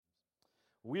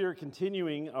We are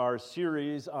continuing our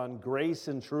series on grace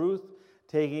and truth,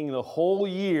 taking the whole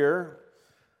year.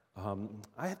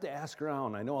 I have to ask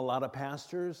around. I know a lot of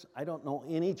pastors. I don't know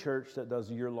any church that does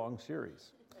a year-long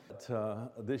series.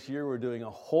 But, this year we're doing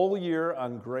a whole year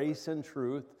on grace and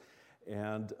truth,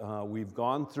 and we've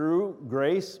gone through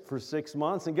grace for 6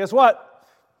 months, and guess what?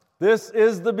 This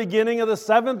is the beginning of the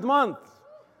 7th month.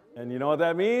 And you know what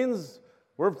that means?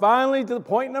 We're finally to the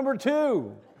point number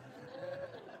 2.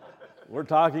 We're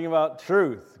talking about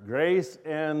truth, grace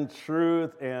and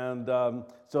truth, and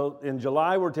so in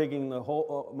July we're taking the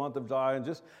whole month of July and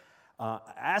just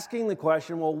asking the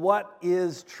question, well, what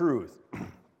is truth?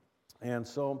 And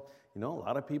so, you know, a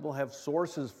lot of people have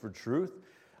sources for truth.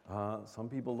 Some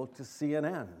people look to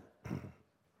CNN.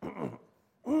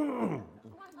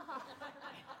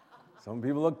 Some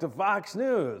people look to Fox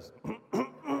News.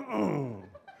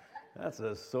 That's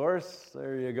a source.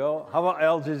 There you go. How about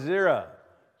Al Jazeera?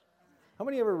 How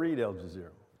many ever read Al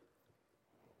Jazeera?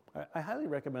 I highly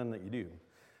recommend that you do.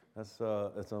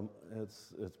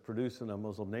 It's produced in a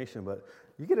Muslim nation, but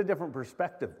you get a different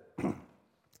perspective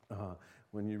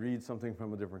when you read something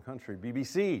from a different country.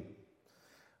 BBC,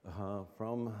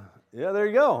 there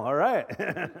you go. All right,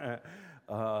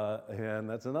 and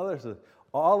that's another. So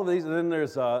all of these, and then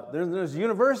there's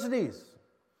universities.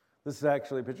 This is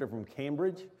actually a picture from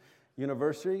Cambridge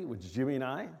University, which is Jimmy and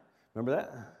I. Remember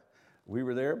that? We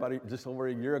were there about just over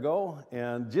a year ago,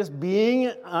 and just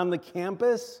being on the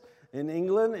campus in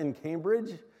England, in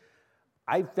Cambridge,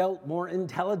 I felt more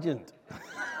intelligent.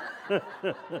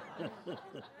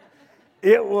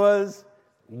 It was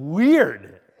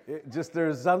weird.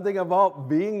 There's something about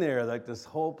being there, like this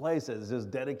whole place has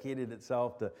just dedicated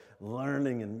itself to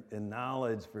learning and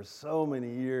knowledge for so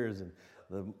many years, and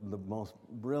the most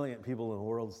brilliant people in the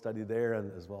world study there,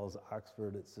 and as well as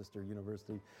Oxford, its sister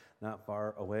university, not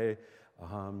far away.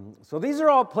 So these are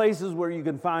all places where you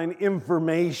can find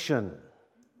information,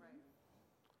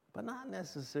 but not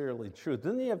necessarily truth.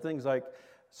 Then you have things like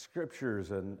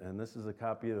scriptures, and this is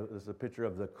a picture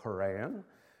of the Quran,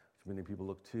 which many people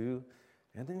look to,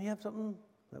 and then you have something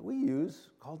that we use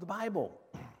called the Bible.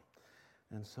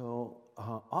 And so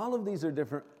all of these are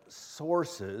different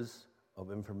sources of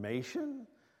information,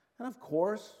 and of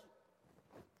course,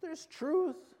 there's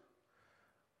truth.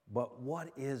 But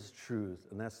what is truth?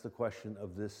 And that's the question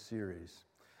of this series.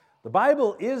 The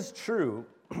Bible is true,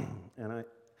 and I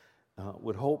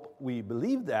would hope we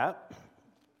believe that,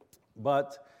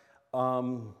 but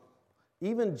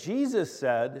even Jesus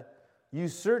said, "You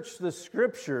search the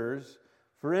Scriptures,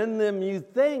 for in them you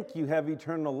think you have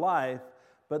eternal life,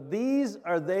 but these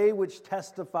are they which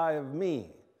testify of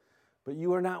me. But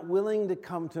you are not willing to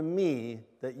come to me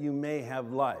that you may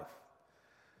have life."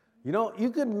 You know, you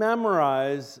could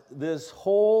memorize this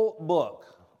whole book,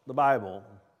 the Bible.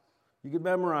 You could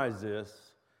memorize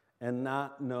this and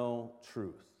not know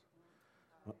truth.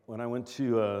 When I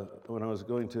was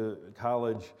going to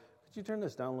college, could you turn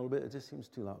this down a little bit? It just seems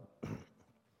too loud.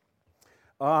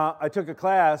 I took a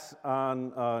class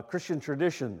on Christian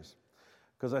traditions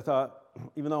because I thought,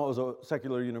 even though it was a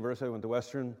secular university, I went to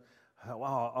Western, I thought,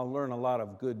 wow, I'll learn a lot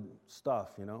of good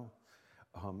stuff, you know.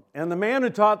 And the man who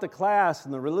taught the class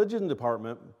in the religion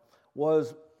department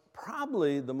was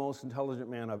probably the most intelligent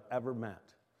man I've ever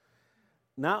met.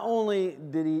 Not only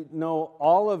did he know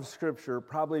all of Scripture,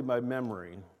 probably by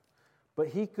memory, but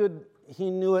he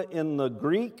knew it in the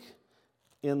Greek,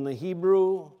 in the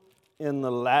Hebrew, in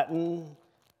the Latin,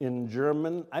 in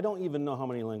German. I don't even know how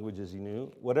many languages he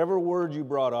knew. Whatever word you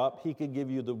brought up, he could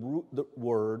give you the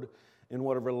word in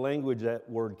whatever language that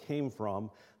word came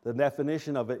from, the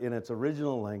definition of it in its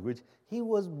original language. He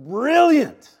was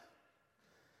brilliant.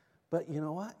 But you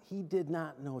know what? He did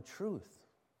not know truth.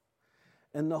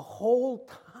 And the whole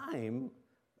time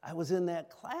I was in that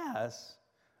class,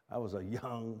 I was a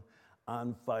young,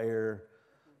 on fire,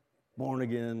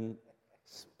 born-again,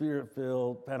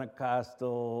 Spirit-filled,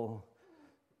 Pentecostal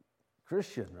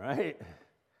Christian, right?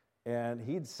 And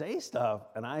he'd say stuff,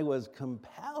 and I was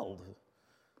compelled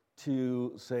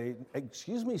to say,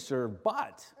 "Excuse me, sir,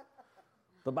 but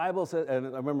the Bible said," and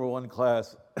I remember one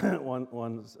class,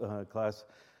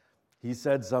 he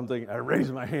said something, I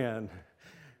raised my hand,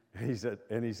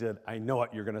 and he said, "I know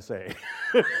what you're going to say."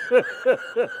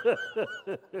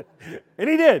 And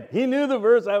he did. He knew the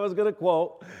verse I was going to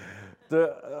quote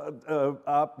to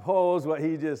oppose what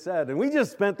he just said. And we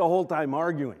just spent the whole time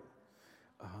arguing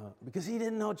because he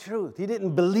didn't know truth. He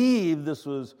didn't believe this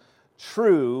was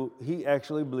true. He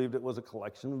actually believed it was a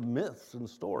collection of myths and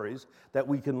stories that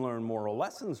we can learn moral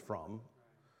lessons from.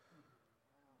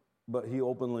 But he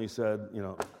openly said, you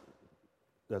know,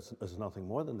 that's nothing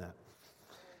more than that.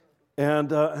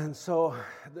 And so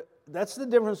that's the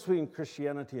difference between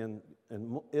Christianity and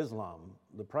Islam,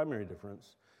 the primary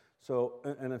difference. So,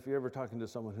 and if you're ever talking to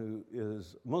someone who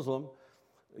is Muslim,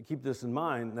 keep this in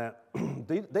mind, that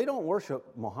they don't worship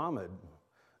Muhammad.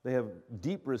 They have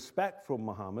deep respect for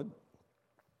Muhammad,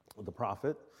 the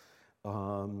prophet,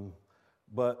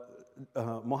 but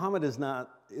Muhammad is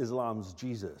not Islam's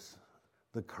Jesus.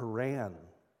 The Quran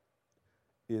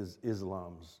is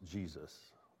Islam's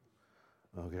Jesus,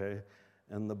 okay?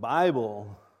 And the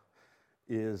Bible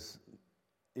is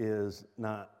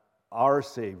not our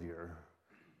Savior.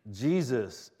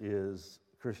 Jesus is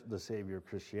the Savior of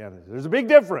Christianity. There's a big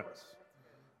difference,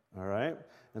 all right?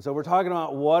 And so we're talking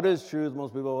about what is truth.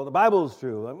 Most people, well, the Bible is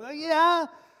true. I'm like, yeah,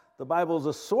 the Bible is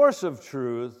a source of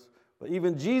truth, but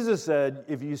even Jesus said,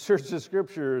 if you search the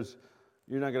Scriptures,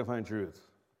 you're not going to find truth.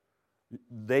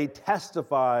 They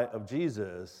testify of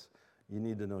Jesus. You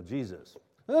need to know Jesus.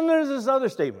 And then there's this other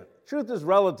statement. Truth is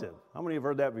relative. How many have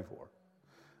heard that before?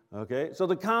 Okay, so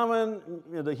the common,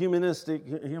 the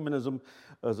humanism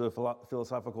as a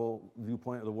philosophical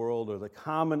viewpoint of the world, or the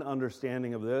common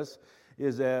understanding of this,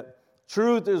 is that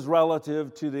truth is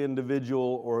relative to the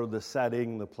individual or the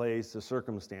setting, the place, the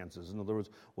circumstances. In other words,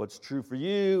 what's true for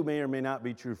you may or may not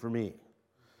be true for me.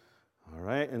 All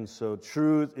right, and so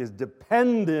truth is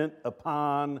dependent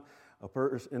upon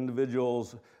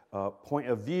individual's point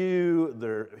of view,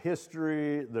 their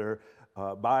history, their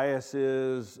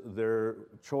biases, their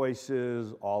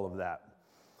choices, all of that.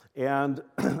 And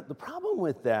the problem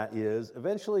with that is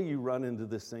eventually you run into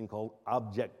this thing called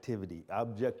objectivity,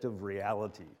 objective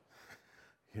reality.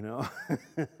 You know,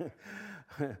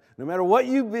 no matter what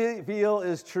you feel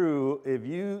is true, if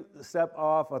you step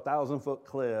off a 1,000-foot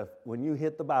cliff, when you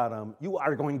hit the bottom, you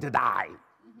are going to die.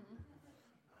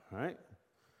 Right?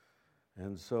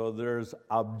 And so there's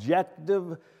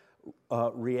objective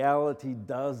reality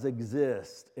does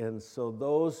exist. And so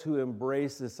those who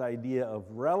embrace this idea of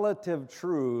relative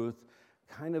truth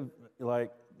kind of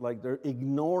like they're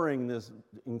ignoring this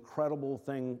incredible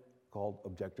thing called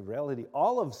objective reality.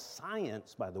 All of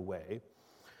science, by the way,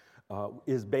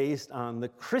 is based on the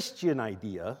Christian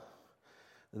idea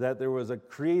that there was a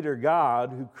creator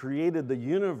God who created the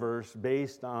universe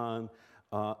based on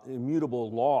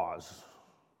immutable laws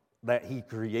that he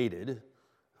created,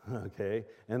 okay,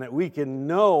 and that we can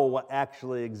know what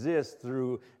actually exists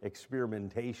through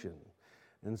experimentation.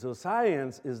 And so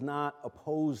science is not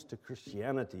opposed to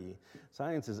Christianity.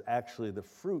 Science is actually the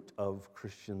fruit of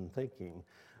Christian thinking,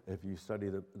 if you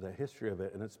study the history of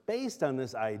it. And it's based on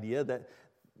this idea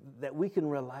that we can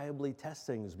reliably test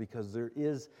things because there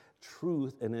is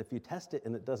truth, and if you test it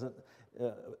and it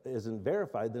isn't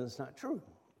verified, then it's not true.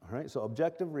 All right, so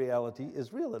objective reality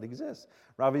is real. It exists.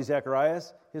 Ravi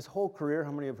Zacharias, his whole career,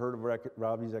 how many have heard of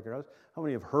Ravi Zacharias? How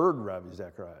many have heard Ravi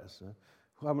Zacharias?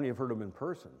 How many have heard him in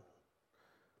person?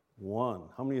 One.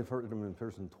 How many have heard him in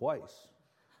person twice?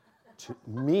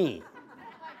 Me.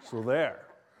 So there.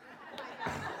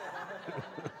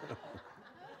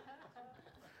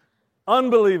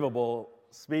 Unbelievable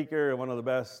speaker, one of the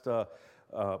best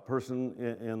person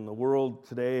in the world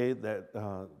today. That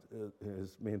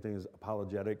his main thing is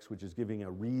apologetics, which is giving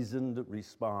a reasoned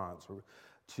response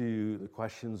to the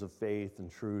questions of faith and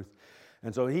truth.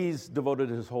 And so he's devoted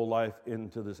his whole life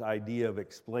into this idea of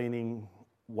explaining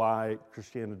why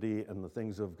Christianity and the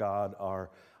things of God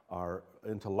are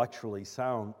intellectually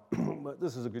sound. But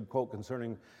this is a good quote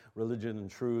concerning religion and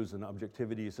truths and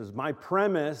objectivity. He says, "My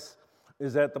premise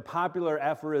is that the popular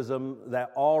aphorism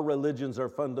that all religions are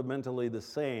fundamentally the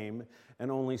same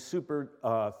and only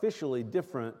superficially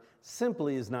different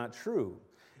simply is not true.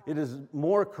 It is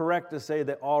more correct to say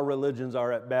that all religions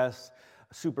are at best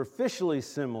superficially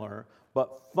similar,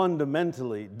 but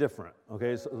fundamentally different."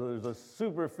 Okay, so there's a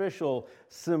superficial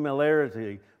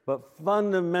similarity, but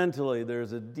fundamentally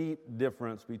there's a deep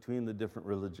difference between the different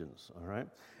religions, all right?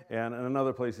 And in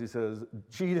another place he says,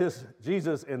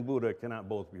 Jesus and Buddha cannot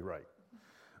both be right,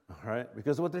 all right?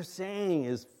 Because what they're saying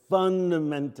is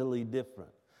fundamentally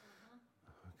different,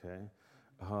 okay?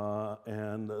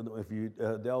 And if you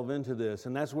delve into this,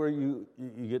 and that's where you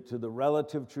get to the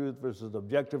relative truth versus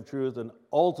objective truth, and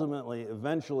ultimately,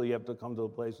 eventually, you have to come to the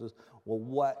places, well,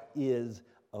 what is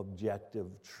objective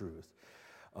truth?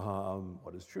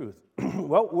 What is truth?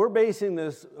 Well, we're basing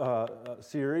this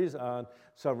series on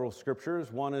several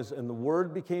scriptures. One is, "And the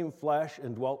Word became flesh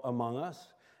and dwelt among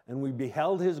us, and we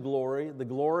beheld his glory, the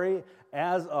glory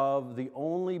as of the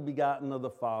only begotten of the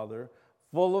Father,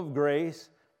 full of grace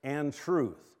and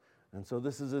truth." And so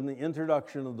this is in the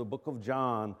introduction of the book of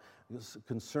John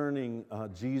concerning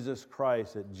Jesus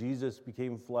Christ, that Jesus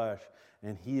became flesh,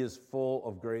 and he is full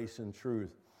of grace and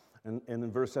truth. And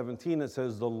in verse 17 it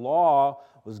says, the law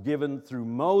was given through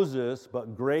Moses,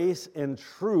 but grace and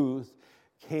truth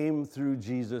came through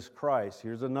Jesus Christ.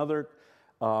 Here's another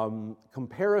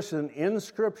comparison in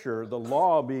Scripture, the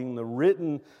law being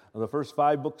the first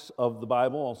 5 books of the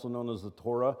Bible, also known as the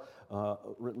Torah,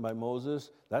 written by Moses.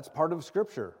 That's part of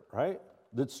Scripture, right?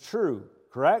 That's true,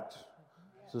 correct?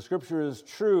 So Scripture is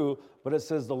true, but it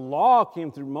says the law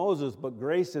came through Moses, but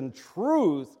grace and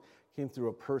truth came through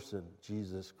a person,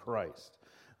 Jesus Christ.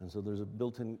 And so there's a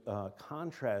built-in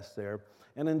contrast there.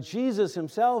 And then Jesus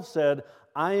himself said,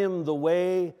 I am the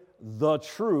way, the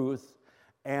truth,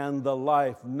 and the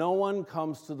life. No one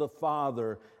comes to the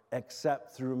Father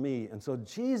except through me. And so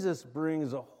Jesus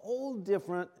brings a whole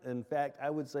different, in fact, I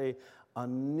would say a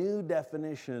new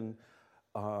definition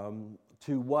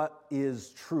to what is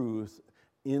truth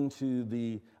into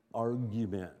the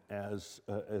argument, as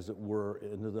it were,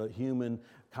 into the human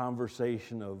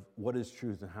conversation of what is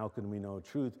truth and how can we know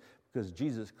truth, because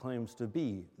Jesus claims to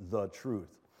be the truth.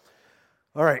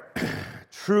 All right,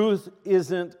 truth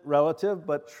isn't relative,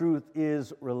 but truth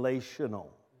is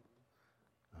relational.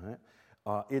 All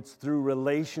right? It's through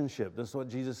relationship. This is what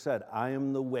Jesus said, I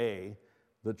am the way,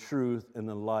 the truth, and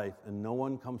the life, and no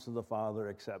one comes to the Father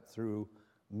except through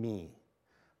me.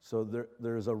 So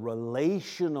there's a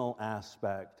relational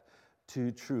aspect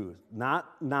to truth,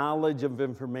 not knowledge of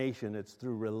information. It's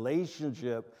through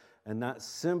relationship and not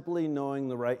simply knowing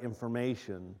the right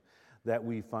information that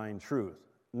we find truth.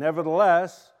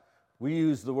 Nevertheless, we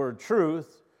use the word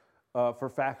truth for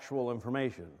factual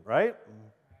information, right?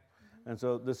 And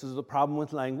so this is the problem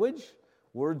with language.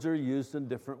 Words are used in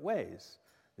different ways.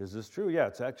 Is this true? Yeah,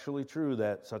 it's actually true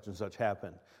that such and such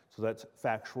happened. So that's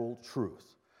factual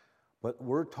truth. But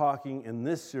we're talking in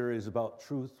this series about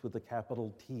truth with a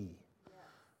capital T.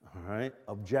 All right?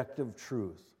 Objective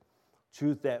truth.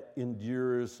 Truth that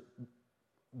endures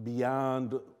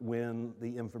beyond when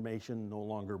the information no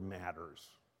longer matters.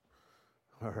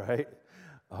 All right?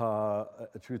 A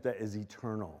truth that is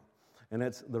eternal. And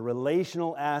it's the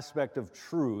relational aspect of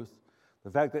truth,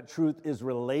 the fact that truth is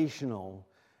relational.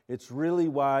 It's really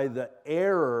why the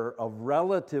error of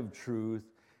relative truth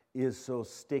is so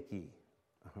sticky.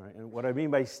 All right? And what I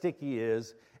mean by sticky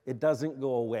is it doesn't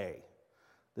go away.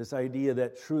 This idea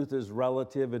that truth is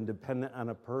relative and dependent on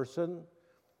a person,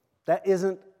 it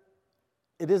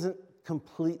isn't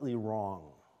completely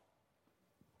wrong.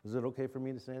 Is it okay for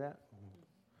me to say that?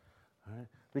 All right.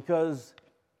 Because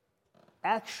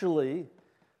actually,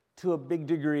 to a big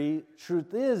degree,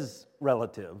 truth is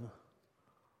relative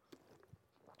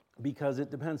because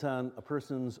it depends on a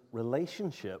person's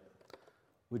relationship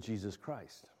with Jesus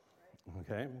Christ.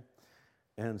 Okay?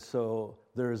 And so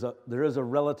there is a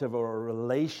relative or a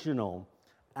relational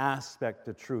aspect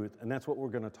to truth, and that's what we're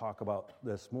going to talk about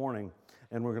this morning.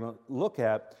 And we're going to look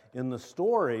at in the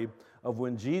story of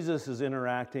when Jesus is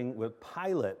interacting with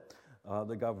Pilate,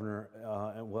 the governor,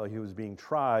 while he was being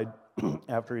tried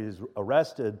after he is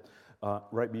arrested,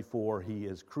 right before he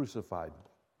is crucified.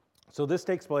 So this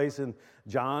takes place in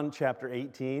John chapter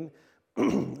 18,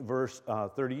 verse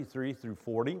 33 through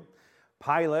 40.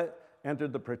 Pilate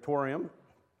entered the praetorium,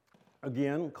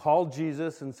 again, called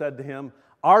Jesus and said to him,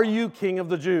 "Are you king of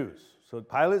the Jews?" So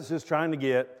Pilate's just trying to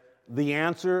get the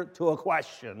answer to a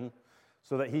question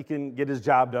so that he can get his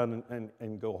job done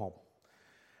and go home.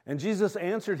 And Jesus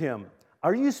answered him,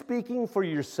 "Are you speaking for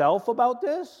yourself about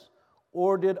this,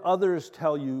 or did others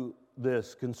tell you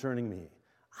this concerning me?"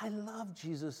 I love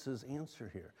Jesus' answer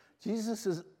here. Jesus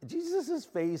is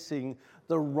facing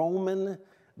the Roman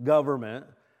government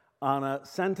on a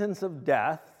sentence of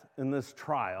death in this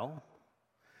trial.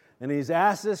 And he's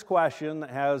asked this question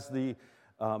that has the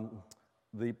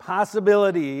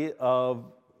possibility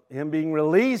of him being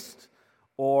released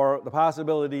or the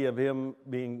possibility of him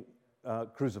being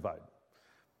crucified.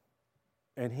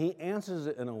 And he answers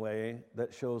it in a way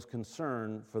that shows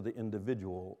concern for the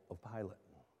individual of Pilate.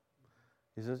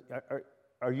 He says,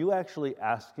 are you actually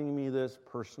asking me this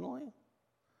personally?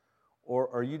 Or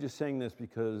are you just saying this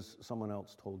because someone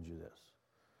else told you this?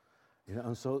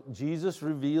 And so Jesus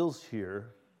reveals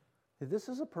here, hey, this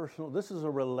is a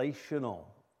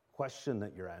relational question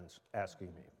that you're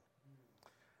asking me.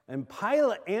 And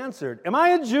Pilate answered, "Am I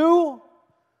a Jew?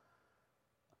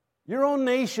 Your own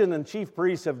nation and chief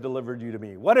priests have delivered you to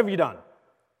me. What have you done?"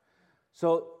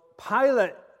 So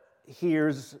Pilate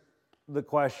hears the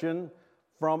question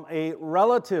from a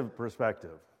relative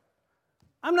perspective.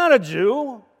 I'm not a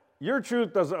Jew. Your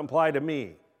truth doesn't apply to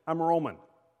me. I'm Roman.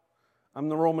 I'm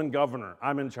the Roman governor.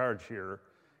 I'm in charge here.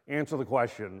 Answer the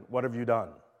question, what have you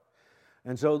done?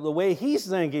 And so the way he's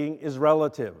thinking is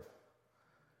relative.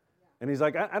 And he's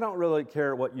like, I don't really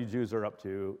care what you Jews are up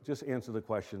to. Just answer the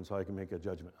question so I can make a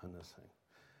judgment on this thing.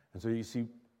 And so you see,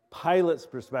 Pilate's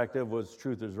perspective was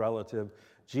truth is relative.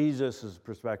 Jesus'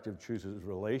 perspective, truth is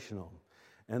relational.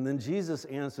 And then Jesus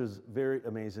answers very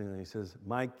amazingly. He says,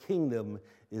 my kingdom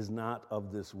is not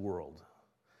of this world.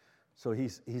 So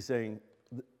he's saying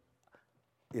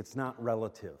it's not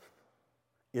relative.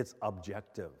 It's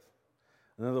objective.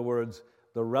 In other words,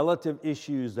 the relative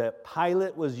issues that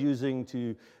Pilate was using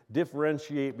to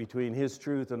differentiate between his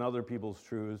truth and other people's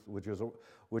truth, which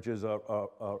is a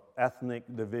ethnic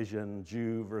division,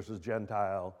 Jew versus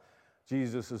Gentile.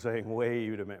 Jesus is saying,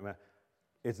 wait a minute,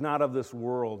 it's not of this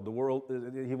world. The world,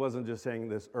 he wasn't just saying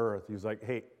this earth. He was like,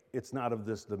 hey, it's not of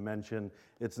this dimension.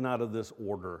 It's not of this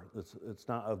order. It's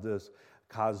not of this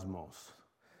cosmos,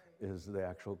 is the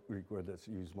actual Greek word that's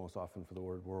used most often for the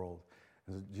word world.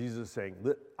 And Jesus is saying,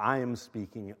 I am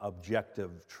speaking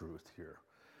objective truth here.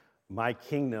 My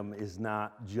kingdom is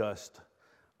not just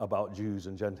about Jews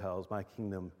and Gentiles. My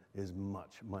kingdom is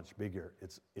much, much bigger.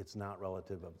 It's not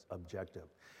relative, it's objective.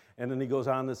 And then he goes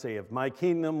on to say, if my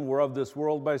kingdom were of this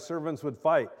world, my servants would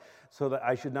fight so that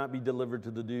I should not be delivered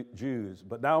to the Jews.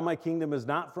 But now my kingdom is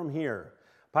not from here.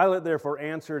 Pilate therefore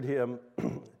answered him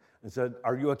and said,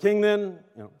 are you a king then?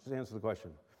 Just answer the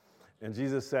question. And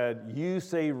Jesus said, you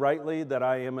say rightly that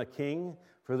I am a king.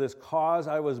 For this cause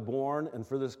I was born, and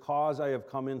for this cause I have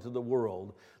come into the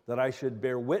world, that I should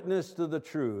bear witness to the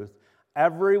truth.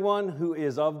 Everyone who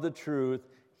is of the truth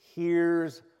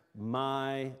hears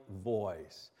my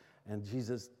voice. And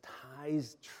Jesus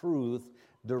ties truth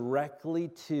directly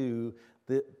to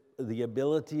the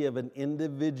ability of an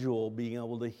individual being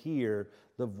able to hear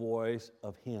the voice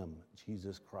of him,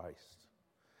 Jesus Christ.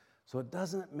 So it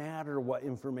doesn't matter what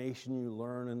information you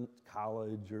learn in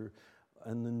college or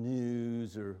in the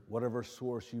news or whatever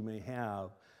source you may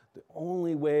have. The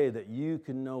only way that you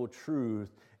can know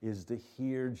truth is to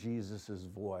hear Jesus'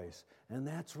 voice. And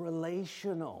that's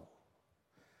relational.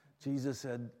 Jesus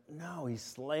said, no, he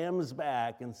slams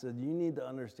back and said, you need to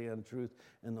understand truth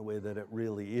in the way that it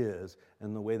really is.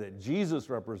 And the way that Jesus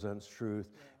represents truth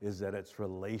is that it's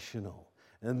relational.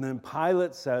 And then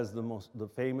Pilate says the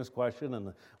famous question,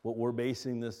 and what we're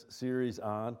basing this series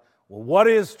on, well, what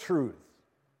is truth?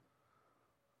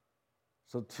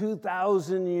 So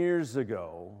 2,000 years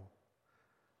ago,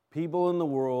 people in the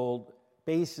world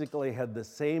basically had the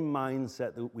same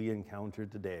mindset that we encounter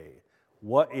today.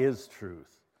 What is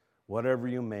truth? Whatever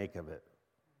you make of it,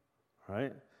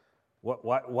 right?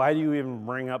 Why do you even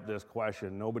bring up this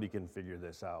question? Nobody can figure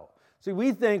this out. See,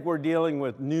 we think we're dealing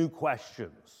with new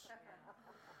questions.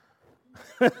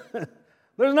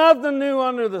 There's nothing new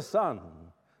under the sun.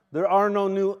 There are no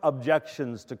new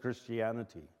objections to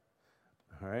Christianity,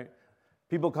 all right?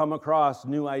 People come across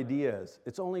new ideas.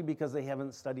 It's only because they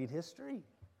haven't studied history.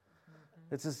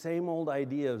 It's the same old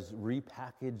ideas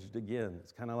repackaged again.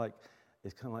 It's kind of like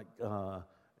what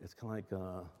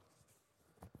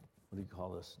do you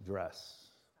call this?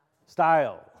 Dress.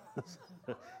 Style.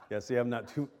 Yeah, see, I'm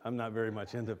not very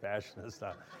much into fashion and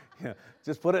stuff. Yeah,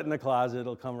 just put it in the closet,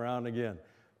 it'll come around again.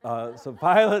 So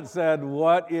Pilate said,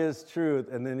 what is truth?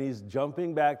 And then he's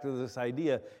jumping back to this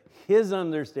idea. His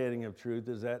understanding of truth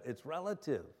is that it's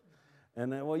relative.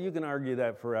 And then, well, you can argue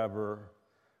that forever.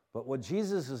 But what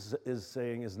Jesus is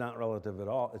saying is not relative at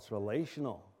all. It's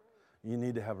relational. You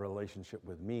need to have a relationship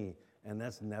with me, and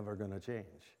that's never going to change.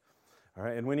 All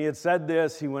right. And when he had said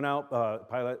this,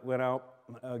 Pilate went out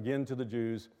again to the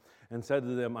Jews and said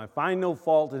to them, I find no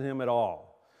fault in him at all.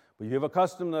 But you have a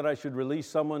custom that I should release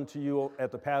someone to you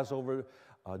at the Passover.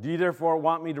 Do you therefore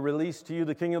want me to release to you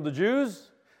the King of the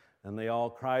Jews? And they all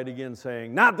cried again,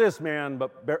 saying, not this man,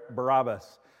 but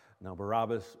Barabbas. Now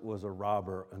Barabbas was a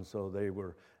robber, and so they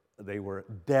were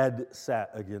dead set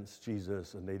against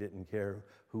Jesus, and they didn't care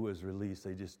who was released.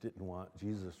 They just didn't want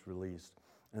Jesus released.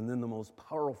 And then the most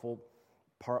powerful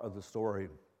part of the story,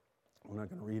 I'm not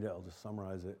going to read it, I'll just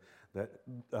summarize it,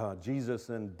 that Jesus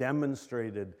then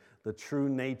demonstrated the true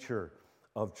nature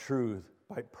of truth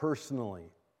by personally,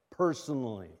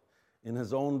 in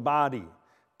his own body,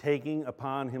 taking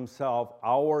upon himself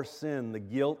our sin, the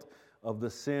guilt of the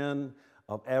sin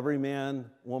of every man,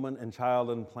 woman, and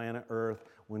child on planet Earth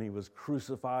when he was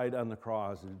crucified on the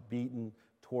cross, he was beaten,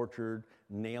 tortured,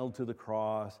 nailed to the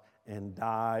cross, and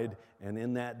died. And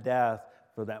in that death,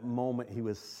 for that moment, he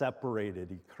was separated.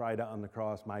 He cried out on the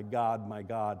cross, my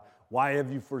God, why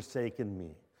have you forsaken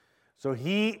me? So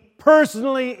he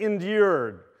personally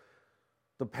endured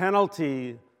the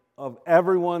penalty of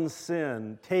everyone's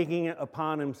sin, taking it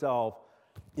upon himself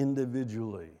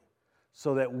individually,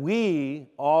 so that we,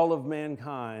 all of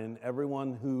mankind,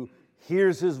 everyone who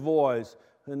hears his voice,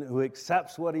 and who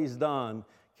accepts what he's done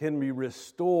can be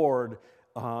restored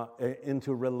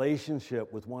into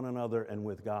relationship with one another and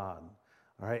with God.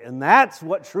 All right, and that's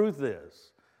what truth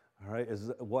is. All right,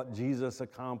 is what Jesus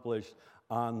accomplished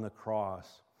on the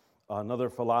cross. Another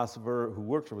philosopher who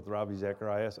works with Ravi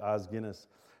Zacharias, Os Guinness,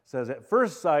 says, at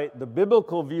first sight, the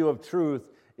biblical view of truth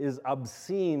is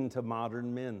obscene to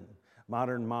modern men,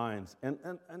 modern minds. And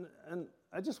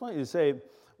I just want you to say,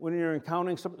 when you're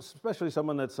encountering, especially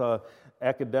someone that's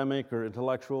academic or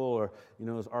intellectual or,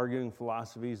 is arguing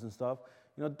philosophies and stuff,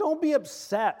 don't be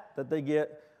upset that they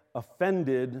get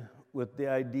offended with the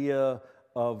idea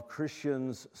of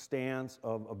Christians' stance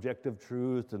of objective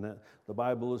truth and that the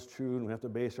Bible is true and we have to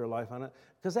base our life on it.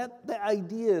 Because the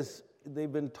idea is,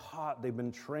 they've been taught, they've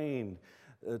been trained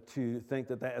to think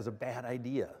that is a bad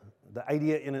idea. The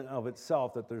idea in and of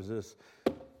itself that there's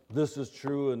this is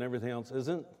true and everything else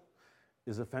isn't,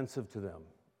 is offensive to them.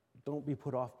 Don't be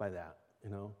put off by that,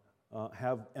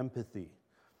 have empathy.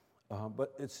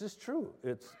 But it's just true.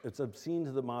 It's obscene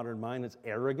to the modern mind. It's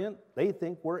arrogant. They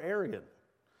think we're arrogant.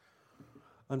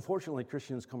 Unfortunately,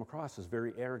 Christians come across as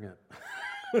very arrogant.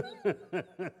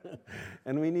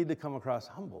 And we need to come across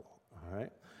humble, all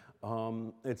right?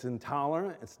 It's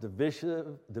intolerant, it's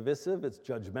divisive, it's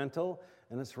judgmental,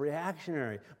 and it's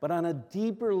reactionary. But on a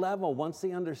deeper level, once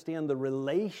they understand the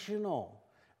relational,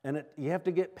 and you have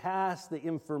to get past the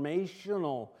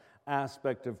informational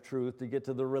aspect of truth to get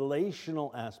to the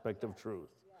relational aspect of truth.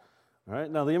 All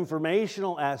right? Now, the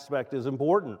informational aspect is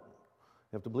important.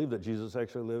 You have to believe that Jesus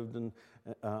actually lived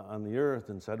on the earth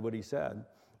and said what he said.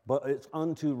 But it's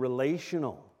unto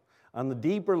relational. On the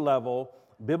deeper level,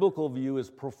 biblical view is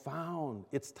profound.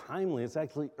 It's timely. It's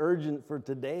actually urgent for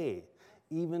today,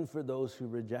 even for those who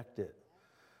reject it.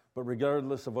 But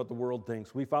regardless of what the world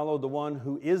thinks, we follow the one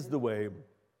who is the way,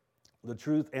 the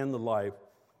truth, and the life.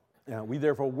 We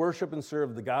therefore worship and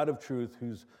serve the God of truth,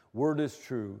 whose word is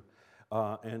true,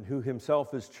 and who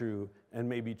himself is true, and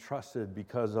may be trusted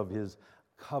because of his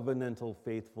covenantal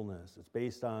faithfulness. It's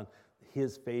based on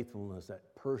his faithfulness, that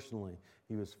personally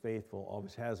he was faithful,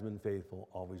 always has been faithful,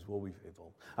 always will be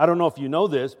faithful. I don't know if you know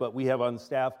this, but we have on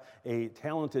staff a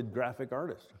talented graphic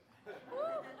artist.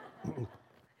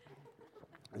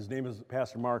 His name is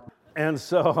Pastor Mark. And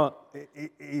so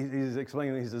he's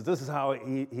explaining, he says, this is how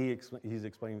he's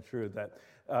explaining truth, that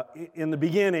in the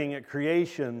beginning, at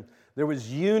creation, there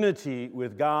was unity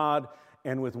with God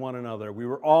and with one another. We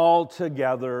were all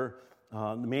together,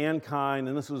 mankind,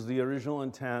 and this was the original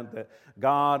intent, that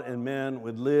God and men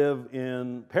would live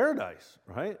in paradise,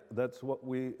 right? That's what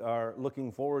we are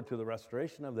looking forward to, the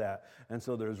restoration of that. And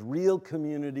so there's real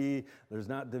community, there's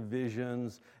not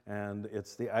divisions, and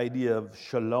it's the idea of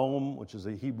shalom, which is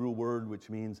a Hebrew word which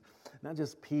means not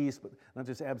just peace, but not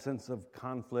just absence of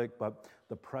conflict, but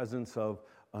the presence of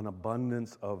an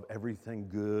abundance of everything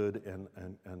good and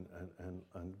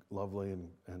lovely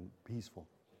and peaceful.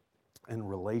 And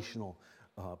relational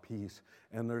peace.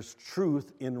 And there's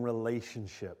truth in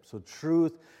relationship. So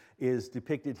truth is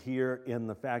depicted here in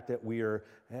the fact that we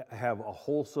have a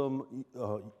wholesome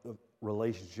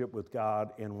relationship with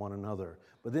God and one another.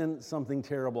 But then something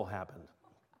terrible happened.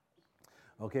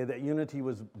 Okay, that unity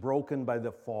was broken by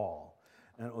the fall,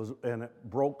 and it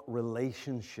broke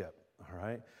relationship. All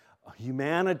right,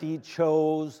 humanity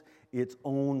chose its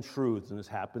own truth, and this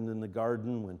happened in the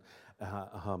garden when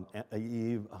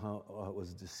Eve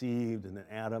was deceived, and then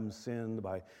Adam sinned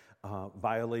by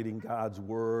violating God's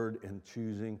word and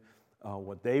choosing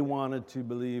what they wanted to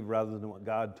believe rather than what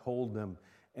God told them.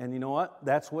 And you know what?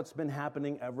 That's what's been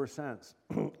happening ever since.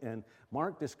 And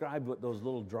Mark described what those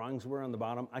little drawings were on the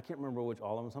bottom. I can't remember which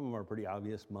all of them. Some of them are pretty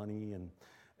obvious, money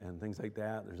and things like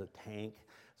that. There's a tank.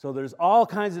 So there's all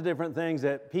kinds of different things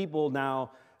that people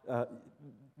now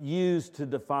use to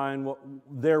define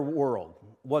their world,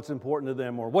 what's important to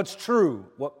them, or what's true,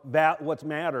 what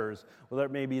matters, whether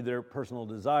it may be their personal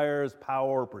desires,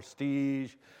 power,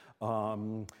 prestige,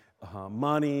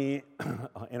 money,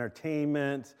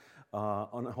 entertainment,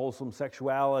 unwholesome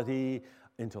sexuality,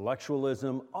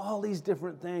 intellectualism. All these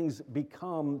different things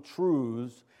become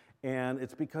truths, and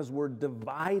it's because we're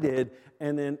divided,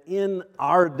 and then in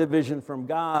our division from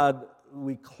God,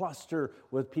 we cluster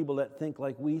with people that think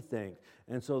like we think.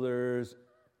 And so there's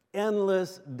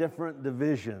endless different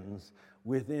divisions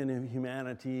within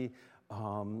humanity,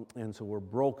 and so we're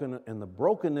broken, and the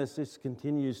brokenness just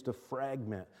continues to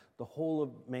fragment. The whole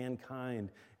of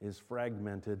mankind is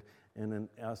fragmented, and then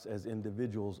us as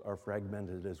individuals are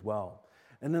fragmented as well.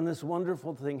 And then this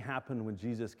wonderful thing happened when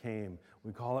Jesus came.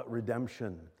 We call it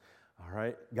redemption. All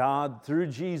right? God, through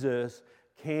Jesus,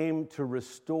 came to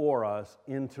restore us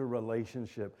into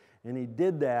relationship. And he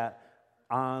did that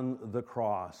on the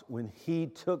cross, when he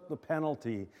took the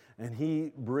penalty and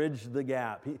he bridged the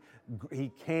gap.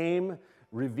 He came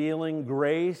revealing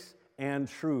grace and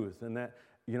truth. And that,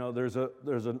 there's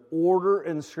an order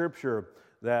in Scripture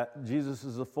that Jesus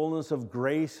is the fullness of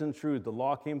grace and truth. The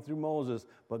law came through Moses,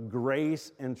 but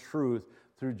grace and truth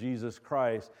through Jesus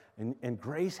Christ. And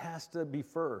grace has to be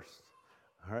first.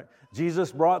 All right?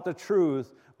 Jesus brought the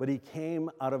truth, but he came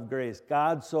out of grace.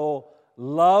 God so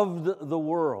loved the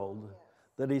world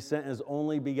that he sent his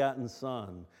only begotten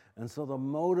Son. And so the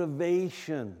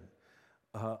motivation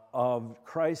of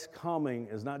Christ's coming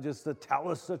is not just to tell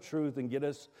us the truth and get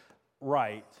us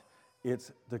right.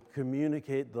 It's to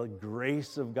communicate the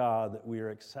grace of God that we are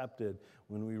accepted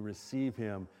when we receive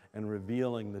him and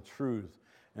revealing the truth.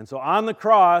 And so on the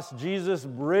cross, Jesus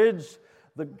bridged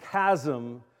the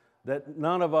chasm that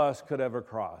none of us could ever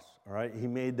cross. All right?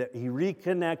 He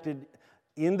reconnected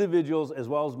individuals as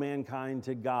well as mankind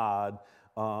to God,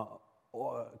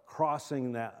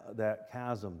 crossing that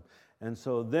chasm. And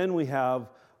so then we have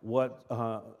what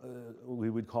we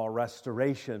would call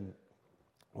restoration,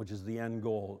 which is the end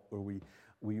goal, where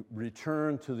we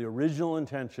return to the original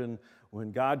intention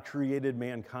when God created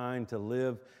mankind to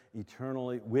live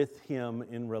eternally with him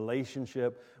in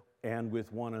relationship and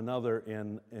with one another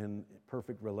in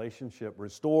perfect relationship,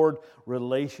 restored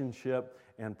relationship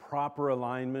and proper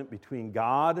alignment between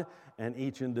God and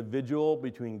each individual,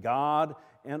 between God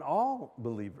and all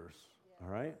believers, all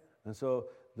right? And so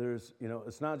there's,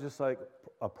 it's not just like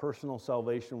a personal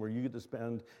salvation where you get to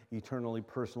spend eternally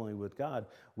personally with God.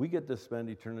 We get to spend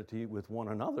eternity with one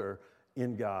another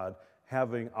in God,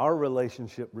 having our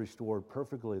relationship restored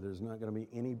perfectly. There's not going to be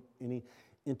any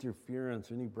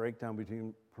interference, any breakdown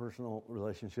between personal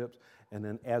relationships. And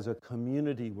then as a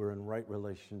community, we're in right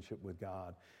relationship with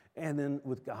God. And then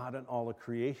with God and all of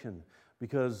creation.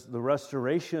 Because the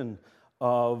restoration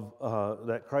of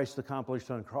that Christ accomplished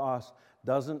on the cross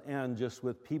doesn't end just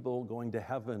with people going to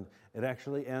heaven. It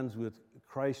actually ends with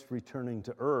Christ returning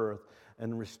to earth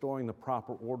and restoring the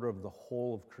proper order of the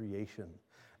whole of creation.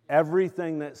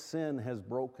 Everything that sin has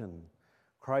broken,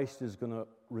 Christ is going to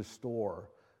restore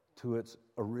to its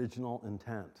original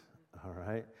intent, all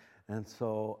right? And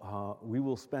so we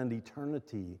will spend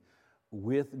eternity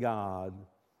with God,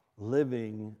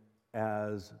 living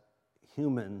as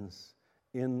humans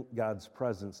in God's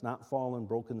presence, not fallen,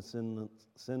 broken,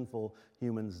 sinful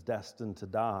humans destined to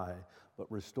die,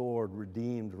 but restored,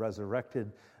 redeemed,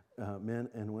 resurrected men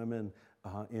and women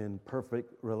in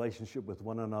perfect relationship with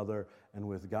one another and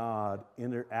with God,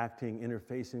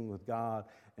 interfacing with God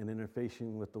and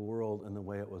interfacing with the world in the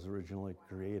way it was originally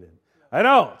created. I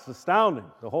know, it's astounding.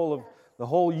 The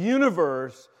whole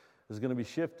universe is going to be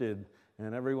shifted,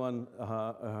 and everyone,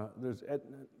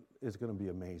 it's going to be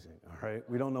amazing, all right?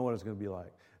 We don't know what it's going to be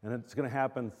like. And it's going to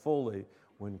happen fully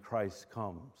when Christ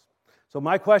comes. So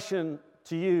my question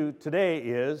to you today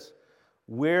is,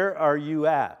 where are you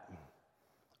at?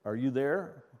 Are you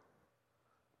there?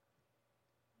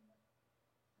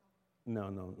 No,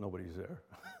 nobody's there.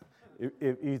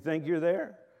 If you think you're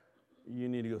there, you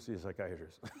need to go see a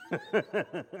psychiatrist. All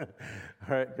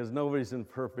right, because nobody's in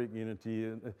perfect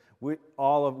unity. We've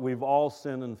all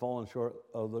sinned and fallen short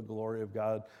of the glory of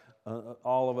God.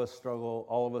 All of us struggle.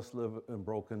 All of us live in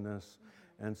brokenness.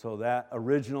 And so that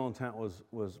original intent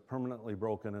was permanently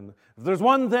broken. And if there's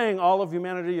one thing all of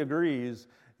humanity agrees,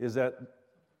 is that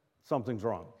something's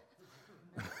wrong.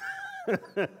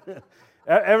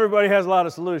 Everybody has a lot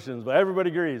of solutions, but everybody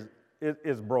agrees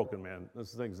it's broken, man.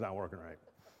 This thing's not working right.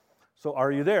 So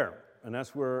are you there? And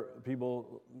that's where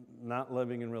people not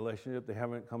living in relationship, they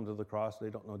haven't come to the cross,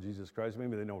 they don't know Jesus Christ.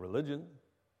 Maybe they know religion,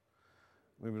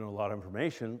 maybe they know a lot of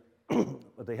information,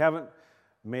 but they haven't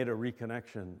made a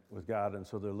reconnection with God, and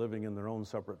so they're living in their own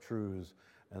separate truths,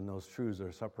 and those truths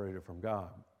are separated from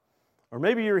God. Or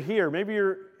maybe you're here, maybe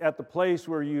you're at the place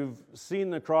where you've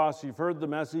seen the cross, you've heard the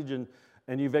message, and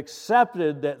you've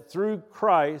accepted that through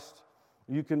Christ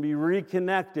you can be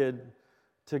reconnected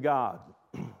to God.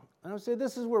 And I would say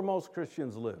this is where most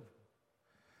Christians live.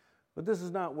 But this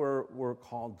is not where we're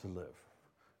called to live,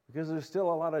 because there's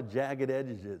still a lot of jagged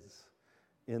edges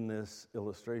in this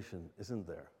illustration, isn't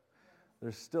there?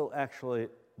 There's still actually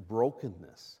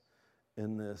brokenness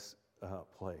in this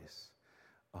place.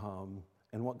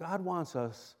 And what God wants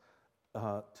us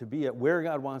to be at, where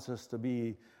God wants us to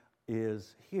be,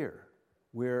 is here,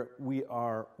 where we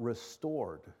are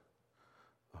restored.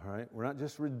 All right? We're not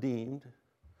just redeemed,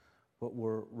 but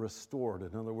we're restored.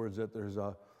 In other words, that there's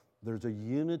a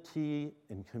unity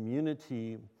and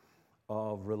community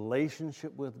of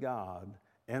relationship with God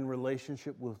and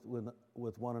relationship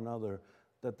with one another,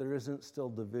 that there isn't still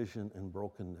division and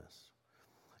brokenness.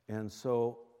 And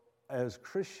so as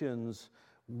Christians,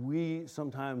 we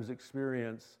sometimes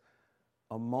experience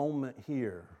a moment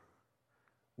here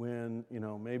when,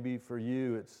 maybe for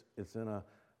you it's in a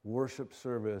worship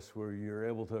service where you're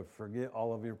able to forget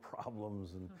all of your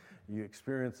problems and you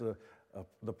experience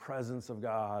the presence of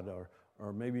God,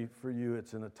 or maybe for you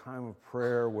it's in a time of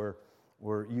prayer where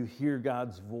you hear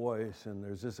God's voice and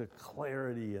there's just a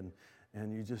clarity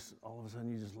and you just, all of a sudden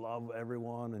you just love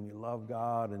everyone and you love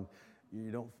God and you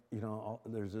don't,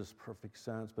 there's this perfect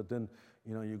sense. But then,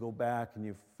 you go back and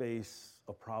you face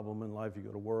a problem in life. You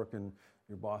go to work and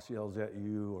your boss yells at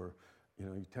you, or,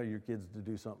 you tell your kids to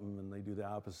do something and they do the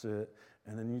opposite.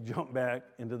 And then you jump back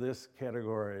into this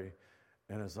category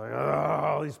and it's like,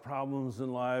 all these problems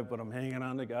in life, but I'm hanging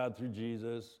on to God through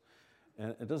Jesus.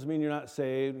 And it doesn't mean you're not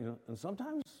saved, And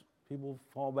sometimes people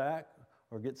fall back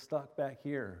or get stuck back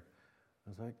here.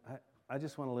 It's like, I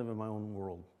just want to live in my own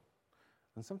world.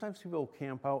 And sometimes people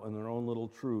camp out in their own little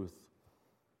truth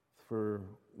for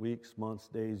weeks, months,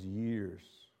 days, years,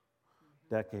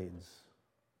 decades.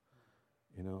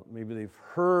 Maybe they've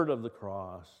heard of the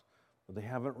cross, but they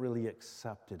haven't really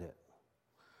accepted it.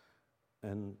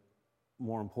 And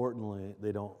more importantly,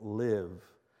 they don't live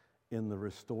in the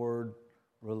restored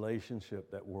relationship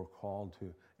that we're called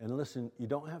to. And listen, you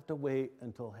don't have to wait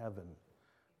until heaven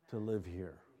to live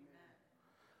here.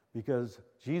 Because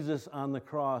Jesus on the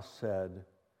cross said,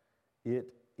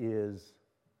 "It is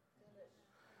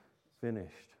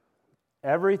finished."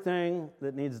 Everything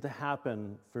that needs to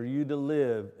happen for you to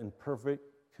live in perfect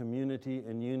community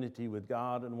and unity with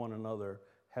God and one another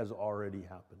has already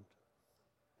happened.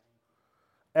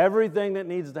 Everything that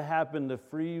needs to happen to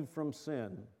free you from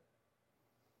sin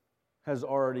has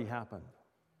already happened.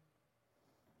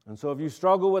 And so if you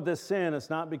struggle with this sin, it's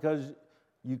not because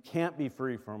you can't be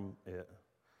free from it.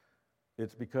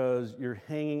 It's because you're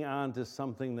hanging on to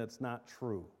something that's not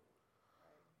true.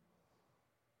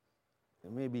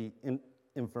 It may be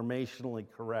informationally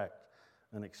correct,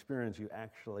 an experience you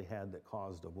actually had that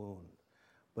caused a wound,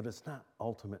 but it's not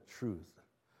ultimate truth,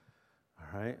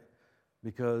 all right?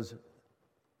 Because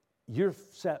you're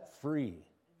set free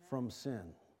from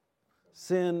sin.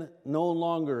 Sin no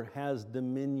longer has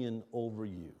dominion over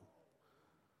you.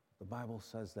 The Bible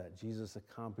says that. Jesus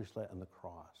accomplished that on the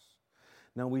cross.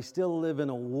 Now, we still live in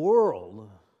a world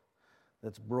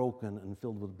that's broken and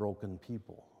filled with broken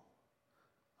people,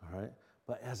 all right?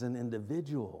 But as an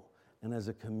individual and as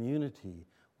a community,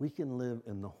 we can live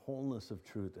in the wholeness of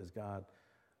truth as God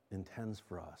intends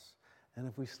for us. And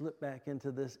if we slip back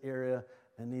into this area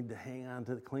and need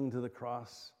to cling to the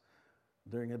cross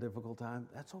during a difficult time,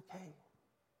 that's okay.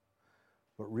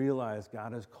 But realize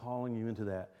God is calling you into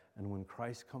that. And when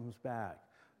Christ comes back,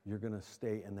 you're going to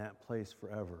stay in that place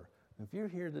forever. If you're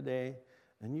here today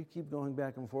and you keep going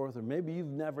back and forth, or maybe you've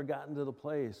never gotten to the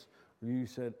place where you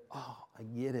said, "Oh, I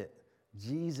get it.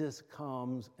 Jesus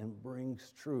comes and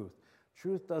brings truth."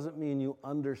 Truth doesn't mean you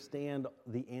understand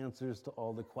the answers to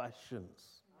all the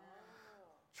questions.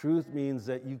 Truth means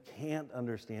that you can't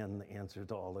understand the answer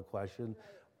to all the questions,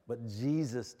 but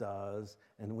Jesus does,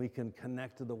 and we can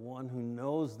connect to the one who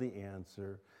knows the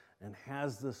answer and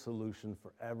has the solution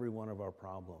for every one of our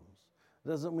problems. It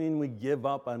doesn't mean we give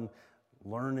up on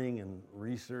learning and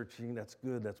researching. That's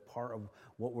good. That's part of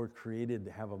what we're created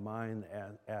to have a mind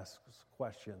that asks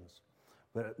questions.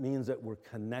 But it means that we're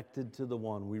connected to the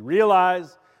one. We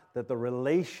realize that the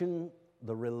relational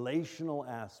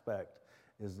aspect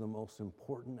is the most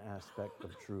important aspect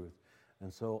of truth.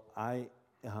 And so I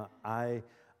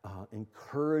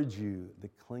encourage you to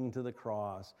cling to the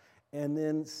cross and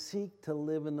then seek to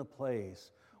live in the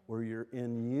place where you're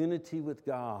in unity with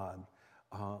God,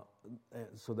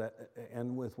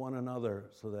 and with one another,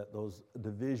 so that those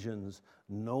divisions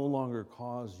no longer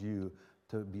cause you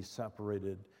to be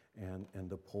separated and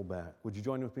to pull back. Would you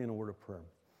join with me in a word of prayer?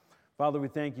 Father, we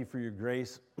thank you for your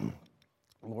grace,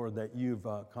 Lord, that you've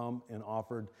come and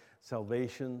offered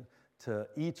salvation to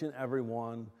each and every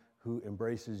one who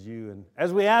embraces you. And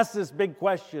as we ask this big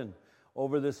question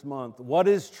over this month, what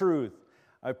is truth?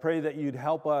 I pray that you'd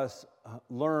help us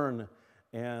learn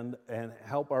and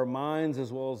help our minds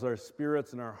as well as our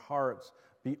spirits and our hearts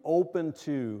be open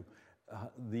to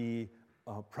the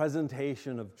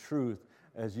presentation of truth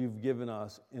as you've given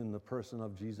us in the person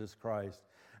of Jesus Christ.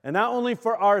 And not only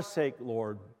for our sake,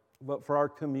 Lord, but for our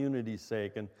community's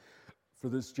sake and for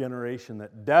this generation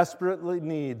that desperately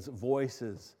needs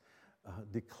voices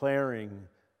declaring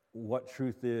what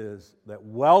truth is, that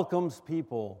welcomes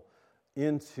people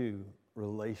into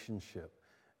relationship.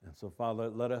 And so, Father,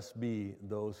 let us be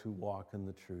those who walk in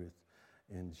the truth.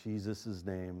 In Jesus'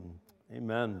 name,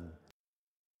 amen.